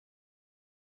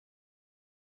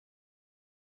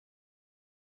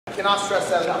Cannot stress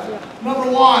that enough.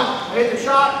 Number one, I hit the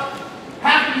shot,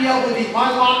 have to be elbow deep. My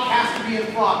lock has to be in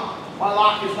front. My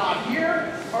lock is not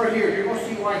here or here. You're going to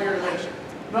see why here later.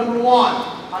 Number one,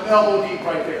 I'm elbow deep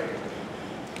right there.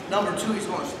 Number two, he's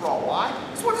going to sprawl. Why?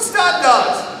 It's what the stud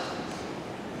does.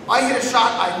 I hit a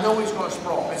shot, I know he's going to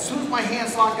sprawl. As soon as my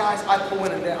hands lock, guys, I pull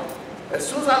in and down. As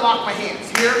soon as I lock my hands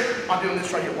here, I'm doing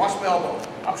this right here. Watch my elbow.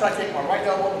 I'm trying to take my right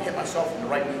elbow and hit myself in the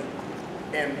right knee.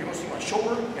 And you're going to see my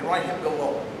shoulder and right hip go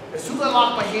low. As soon as I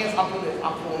lock my hands, I'm doing this.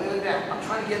 I'm pulling in and down. I'm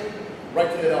trying to get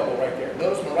right to that elbow right there.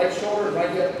 Notice my right shoulder and right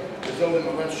hip is over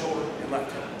my left shoulder and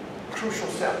left hip. Crucial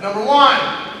step. Number one,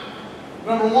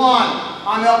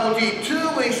 I'm elbow deep. Two,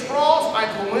 when he sprawls, I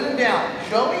pull in and down.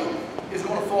 Joey is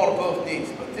going to fall to both knees,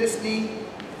 but this knee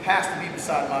has to be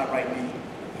beside my right knee.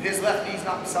 If his left knee's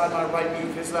not beside my right knee,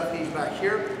 if his left knee's back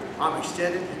here, I'm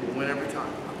extended and will win every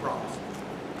time, I promise.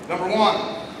 Number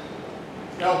one,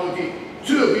 elbow deep.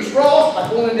 Two, he sprawls, I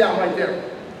pull in and down right there.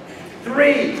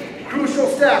 Three, crucial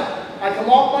step. I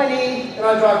come off my knee and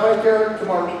I drive right there to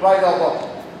my right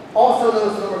elbow. Also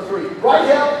notice number three, right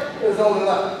hip is over the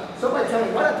left. Somebody tell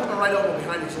me, why did I put my right elbow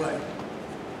behind his leg?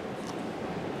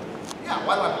 Yeah,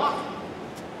 why do I block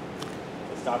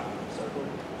it? To stop him from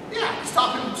circling? Yeah,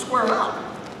 stop him from squaring up.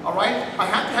 All right? I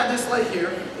have to have this leg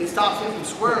here. It stops him from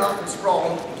squaring up and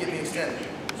sprawling and get me extended.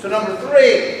 So number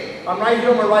three, I'm right here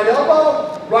on my right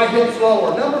elbow, right hip's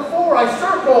lower. Number four, I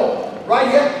circle. Right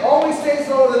hip always stays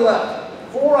lower than left.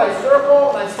 Four, I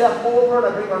circle and I step forward.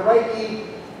 I bring my right knee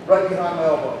right behind my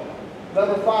elbow.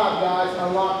 Number five, guys,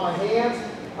 unlock my hands.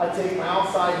 I take my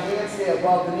outside hand, stay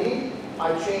above the knee.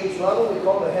 I change level. We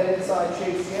call it a head inside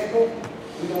chase the ankle.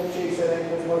 We don't chase that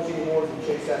ankle as much anymore as we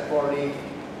chase that far knee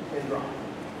and drop.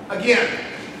 Again.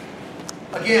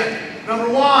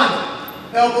 Number one,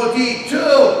 elbow deep. Two,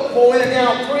 pull in and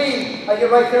down. Three, I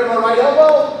get right there to my right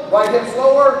elbow. Right hip's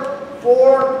lower.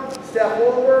 Four, step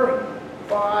over.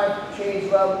 Five,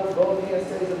 change level. Both hands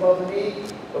stays above the knee,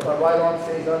 but my right arm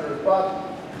stays under his butt.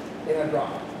 And I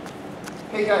drop.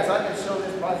 Hey guys, I've been showing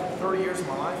this probably for 30 years of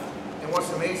my life. And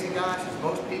what's amazing, guys, is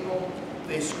most people,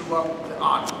 they screw up the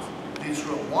odds. They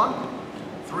screw up 1,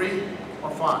 3, or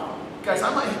 5. Guys,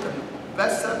 I might hit the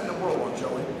best setup in the world on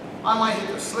Joey. I might hit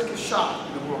the slickest shot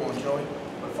in the world on Joey.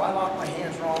 But if I lock my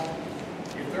hands wrong,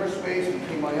 your third space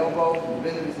between my elbow and the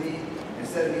bend of his knee,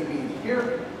 instead of me being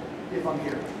here, if I'm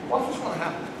here. Watch what's going to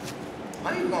happen.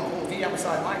 I'm even going to pull the knee out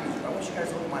beside my knee. I want you guys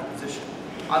to look at my position.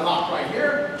 I lock right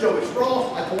here, Joey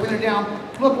sprawls, I pull in and down.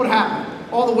 Look what happened.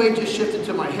 All the weight just shifted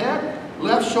to my head,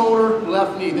 left shoulder,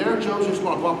 left knee. There, Joe's just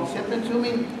going to bump his hip into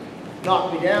me,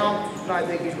 knock me down, and I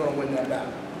think he's going to win that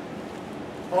battle.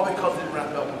 All because he didn't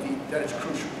wrap elbow deep. That is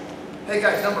crucial. Hey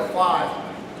guys, number five.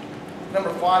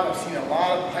 Number five, I've seen a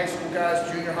lot of high school guys,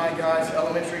 junior high guys,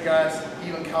 elementary guys,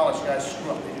 even college guys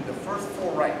screw up. They do the first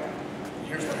four right.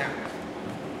 Here's what happens.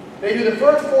 They do the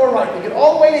first four right. They get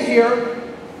all the way to here.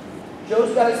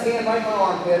 Joe's got his hand right in my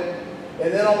armpit,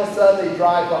 and then all of a sudden they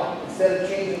drive up. Instead of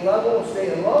changing level or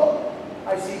staying low,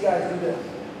 I see guys do this.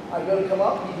 I go to come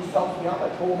up, he just helps me up, I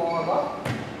pull my arm up,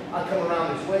 I come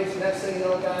around his waist, next thing you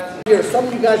know, guys, here, some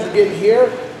of you guys are getting here,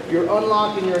 you're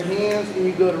unlocking your hands, and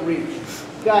you go to reach.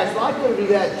 Guys, when I go to do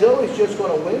that, Joey's just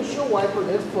going to windshield wiper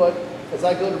his foot as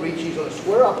I go to reach. He's going to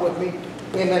square up with me,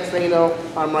 and next thing you know,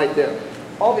 I'm right there.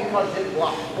 All because he didn't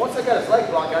block. Once I got his leg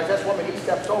blocked, guys, that's what my knee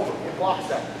steps over. It blocks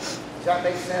that. Does that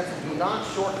make sense? Do not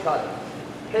shortcut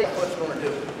it. Hey, what's going to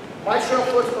do? My trail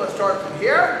foot's going to start from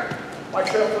here. My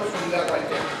trail foot's going to do that right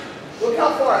there. Look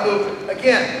how far I moved it.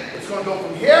 Again, it's going to go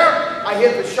from here. I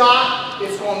hit the shot.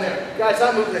 It's going there. Guys,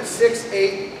 I moved at 6,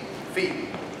 8 feet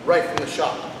right from the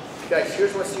shot. Guys,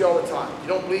 here's what I see all the time. If you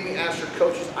don't believe me, ask your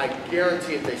coaches. I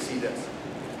guarantee if they see this.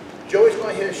 Joey's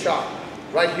going to hit a shot.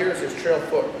 Right here is his trail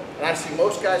foot. And I see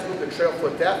most guys move their trail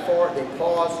foot that far. They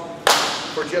pause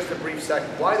for just a brief second.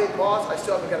 Why they pause, I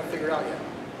still haven't got to figure out yet.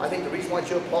 I think the reason why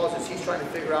Joe pauses, he's trying to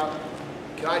figure out,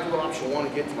 can I do option 1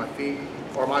 and get to my feet,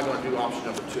 or am I going to do option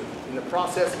number 2? In the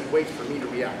process, he waits for me to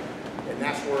react. And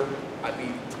that's where I beat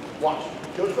him. Watch.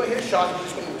 Joe's going to hit a shot. He's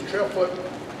just going to move his trail foot,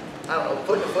 I don't know,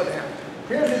 foot and a foot and a half.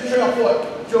 Here's his trail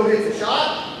foot. Joe hits a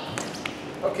shot.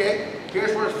 Okay,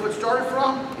 here's where his foot started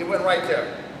from. It went right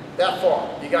there. That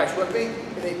far. You guys with me?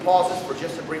 And then he pauses for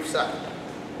just a brief second.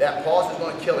 That pause is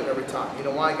going to kill him every time. You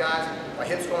know why, guys? My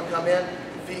hip's going to come in,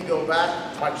 feet go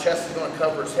back, my chest is going to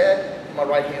cover his head, and my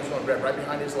right hand's going to grab right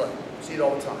behind his leg. See it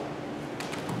all the time.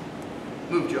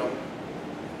 Move, Joe.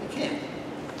 You can't.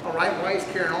 All right, why he's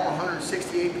carrying all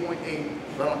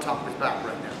 168.8 right on top of his back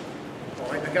right now.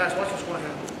 All right, now guys, watch what's going to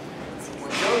happen.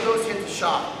 When Joe goes to hit the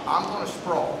shot, I'm going to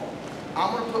sprawl.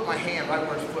 I'm going to put my hand right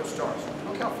where his foot starts.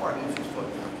 Look how far I move his foot.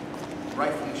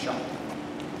 Right from the shot.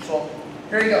 So,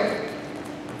 here you go.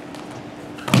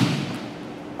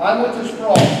 I went to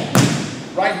sprawl.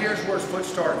 Right here's where his foot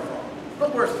started from.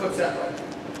 Look where his foot's at right there.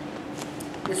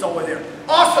 It's all the way there.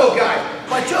 Also, guys,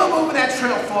 by Joe moving that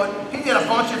trail foot, he did a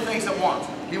bunch of things at once.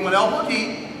 He went elbow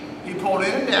deep, he pulled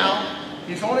in and down,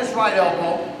 he's on his right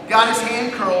elbow, got his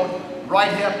hand curled,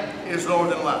 right hip is lower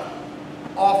than left.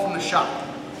 All from the shot.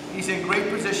 He's in great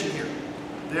position here.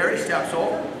 There, he steps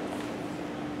over,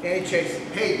 and he chases.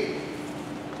 Hayden.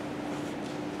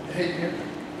 Hayden here.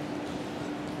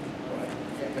 Right,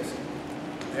 can't miss it.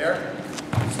 There,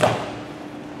 stop.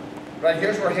 Right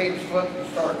here's where Hayden's foot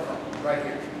started from. Right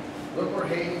here. Look where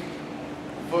Hayden's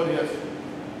foot is.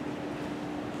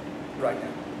 Right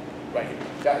now. Right here.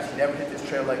 Guys, he never hit this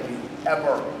trail leg knee,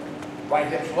 ever. Right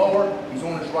hip's lower, he's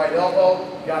on his right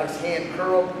elbow, got his hand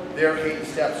curled. There, Hayden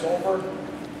steps over,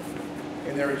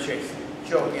 and there he chases.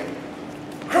 Joe again.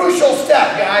 Crucial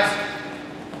step, guys.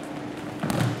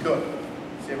 Good.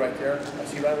 See right there? I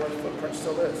see right where his footprint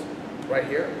still is. Right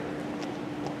here.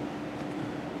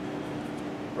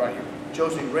 Right here.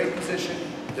 Joe's in great position.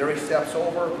 There he steps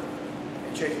over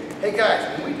and chases. Hey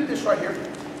guys, when we do this right here,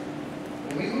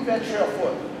 when we move that trail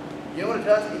foot, you know what it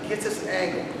does? It gets us an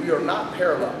angle. We are not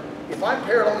parallel. If I'm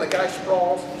parallel and the guy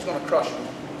sprawls, he's going to crush me.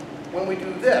 When we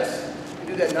do this, we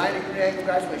do that 90-degree angle,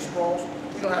 guys, when he sprawls,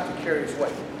 we don't have to carry his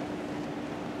weight.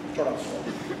 Start off slow.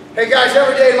 Hey guys,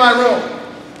 every day in my room,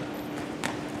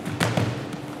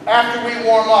 after we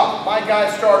warm up, my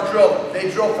guys start drilling. They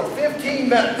drill for 15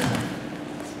 minutes.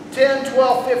 10,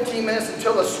 12, 15 minutes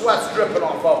until the sweat's dripping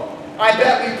off of them. I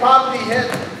bet we probably hit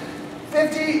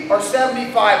 50 or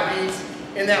 75 of these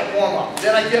in that warm-up.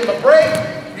 Then I give them a break.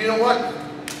 You know what?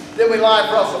 Then we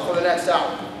live wrestle for the next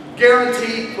hour.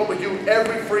 Guaranteed what we do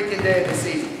every freaking day of the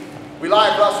season. We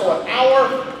live wrestle an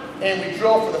hour and we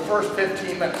drill for the first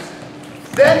 15 minutes.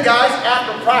 Then guys,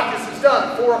 after practice is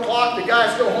done, 4 o'clock, the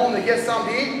guys go home, they get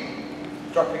something to eat,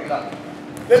 start picking up.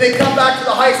 Then they come back to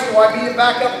the high school. I meet them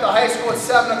back up at the high school at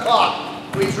 7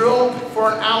 o'clock. We drill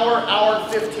for an hour, hour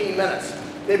and 15 minutes.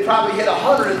 They probably hit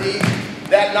 100 of these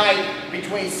that night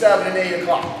between 7 and 8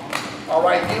 o'clock. All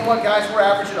right, you know what, guys? We're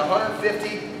averaging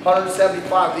 150,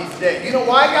 175 of these a day. You know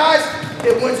why, guys?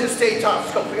 It wins this state title.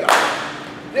 Let's go pick it up.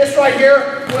 This right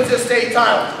here wins this state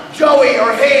title. Joey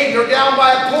or Hayden are down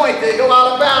by a point. They go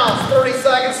out of bounds. 30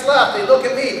 seconds left. They look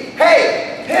at me.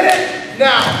 Hey, hit it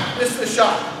now. This is the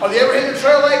shot. Are they ever hitting a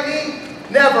trail like me?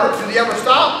 Never. Do they ever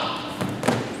stop?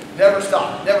 Never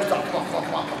stop. Never stop. Come on, come on,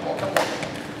 come on, come on, come on.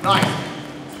 Nice.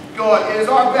 Good. It is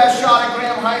our best shot at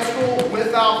Graham High School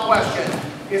without question.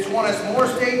 It's won us more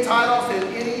state titles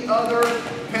than any other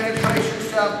penetration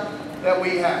step that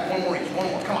we have. One more each. One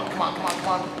more. Come on, come on, come on, come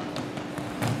on.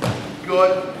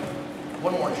 Good.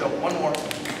 One more, Joe. One more.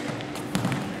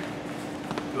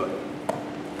 Good.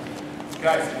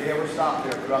 Guys, did they ever stop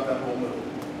there throughout that whole move?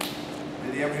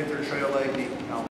 Did they ever hit their trail leg deep?